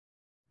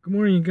Good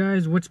morning, you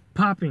guys. What's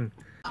popping?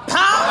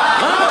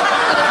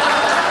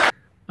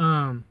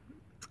 I'm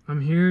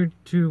here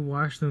to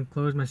wash some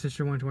clothes. My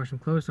sister wanted to wash some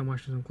clothes, so I'm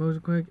washing some clothes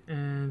real quick.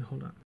 And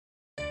hold on.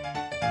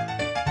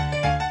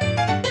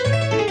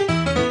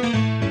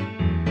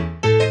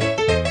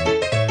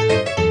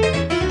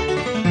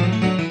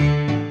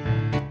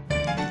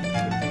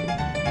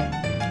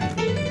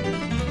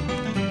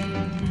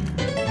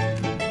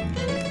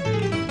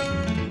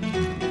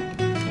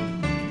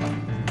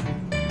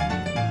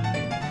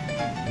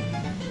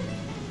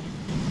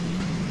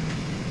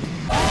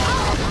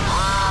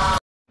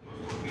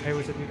 Hey,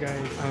 what's up, you guys?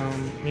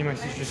 Me and my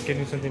sister just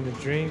getting something to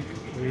drink.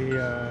 We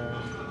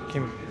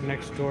came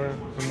next door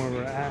from where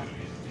we're at,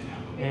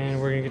 and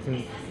we're gonna get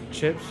some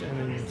chips and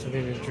then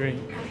something to drink.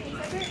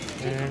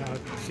 And I'll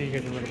see you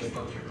guys in a little bit.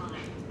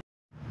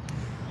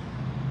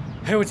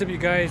 Hey, what's up, you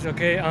guys?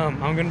 Okay, I'm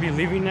gonna be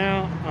leaving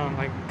now. I'm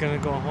gonna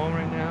go home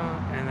right now,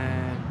 and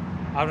then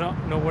I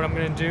don't know what I'm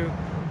gonna do,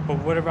 but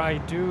whatever I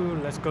do,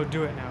 let's go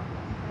do it now.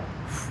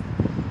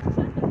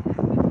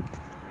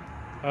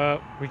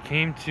 We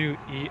came to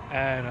eat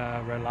at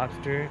Red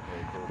Lobster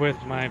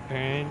with my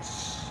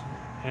parents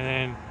and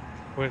then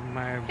with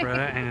my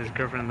brother and his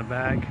girlfriend in the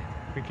back.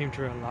 We came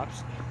to Red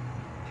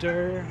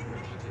Lobster.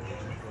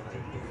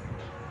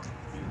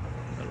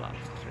 Red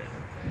Lobster.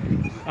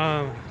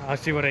 I'll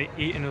see what I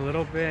eat in a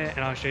little bit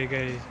and I'll show you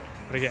guys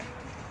what I get.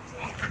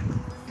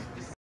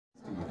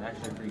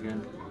 Actually pretty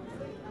good.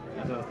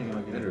 That's what I was thinking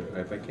about getting.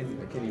 If I can't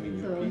even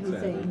eat So pizza. he's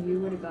saying you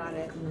would have got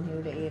it and then he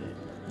would have ate it.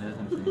 That's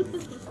what I'm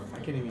saying. I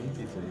can't even eat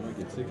pizza. You might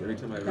get sick every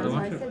time I That's order.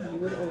 why I said you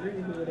would have ordered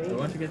and he would have So ate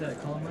why it. don't you get that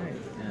calamari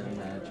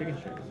and chicken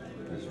strips?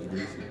 That's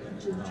greasy.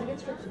 Chicken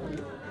strips are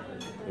good.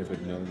 Yeah, but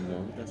no.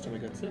 Last time I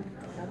got sick.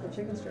 Not the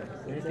chicken strips.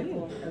 It's like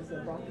one as the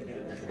broccoli.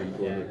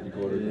 You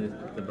can order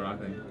the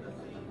broccoli.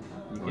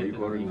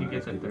 You can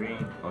get the three.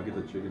 I'll get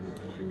the chicken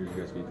fingers.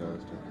 You guys can eat the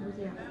rest too.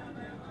 Yeah.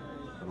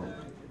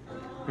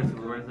 Crystal,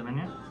 where's the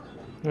menu?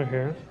 Right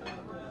here.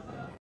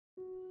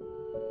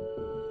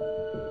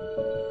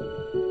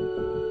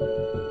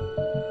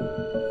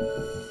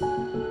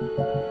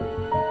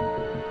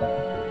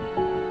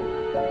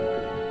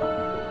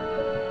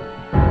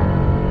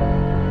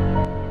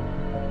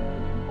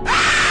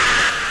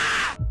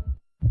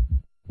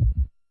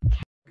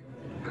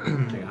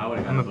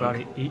 I'm about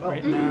to eat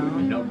right now.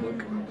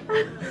 Notebook.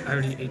 I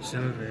already ate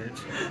some of it.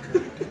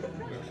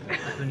 I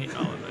couldn't eat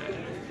all of it.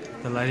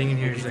 The lighting in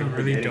here is like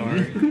really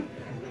dark,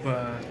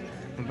 but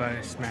I'm about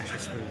to smash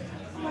this food.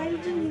 Why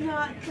did you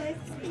not kiss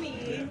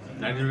me?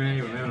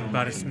 I'm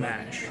about to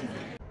smash.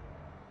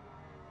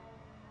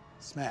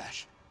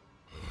 Smash.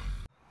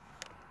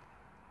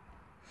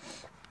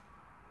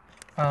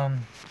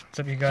 What's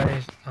up, you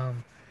guys?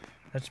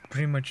 That's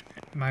pretty much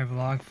my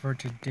vlog for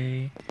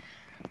today.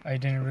 I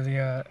didn't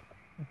really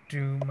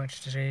do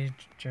much today.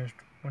 Just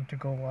went to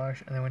go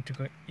wash and then went to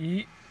go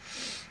eat.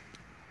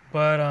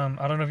 But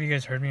I don't know if you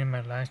guys heard me in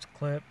my last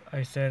clip.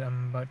 I said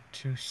I'm about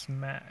to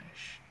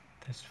smash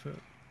this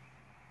food.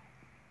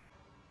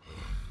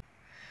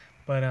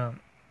 But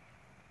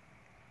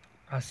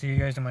I'll see you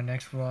guys in my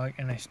next vlog,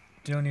 and I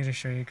still need to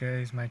show you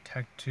guys my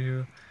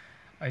tattoo.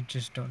 I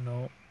just don't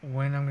know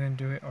when I'm gonna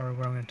do it or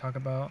what I'm gonna talk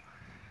about.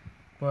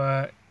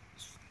 But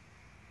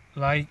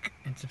like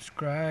and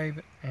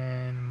subscribe,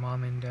 and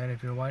mom and dad,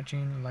 if you're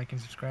watching, like and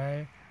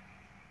subscribe.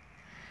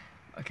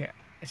 Okay,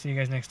 I'll see you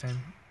guys next time.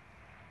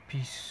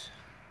 Peace.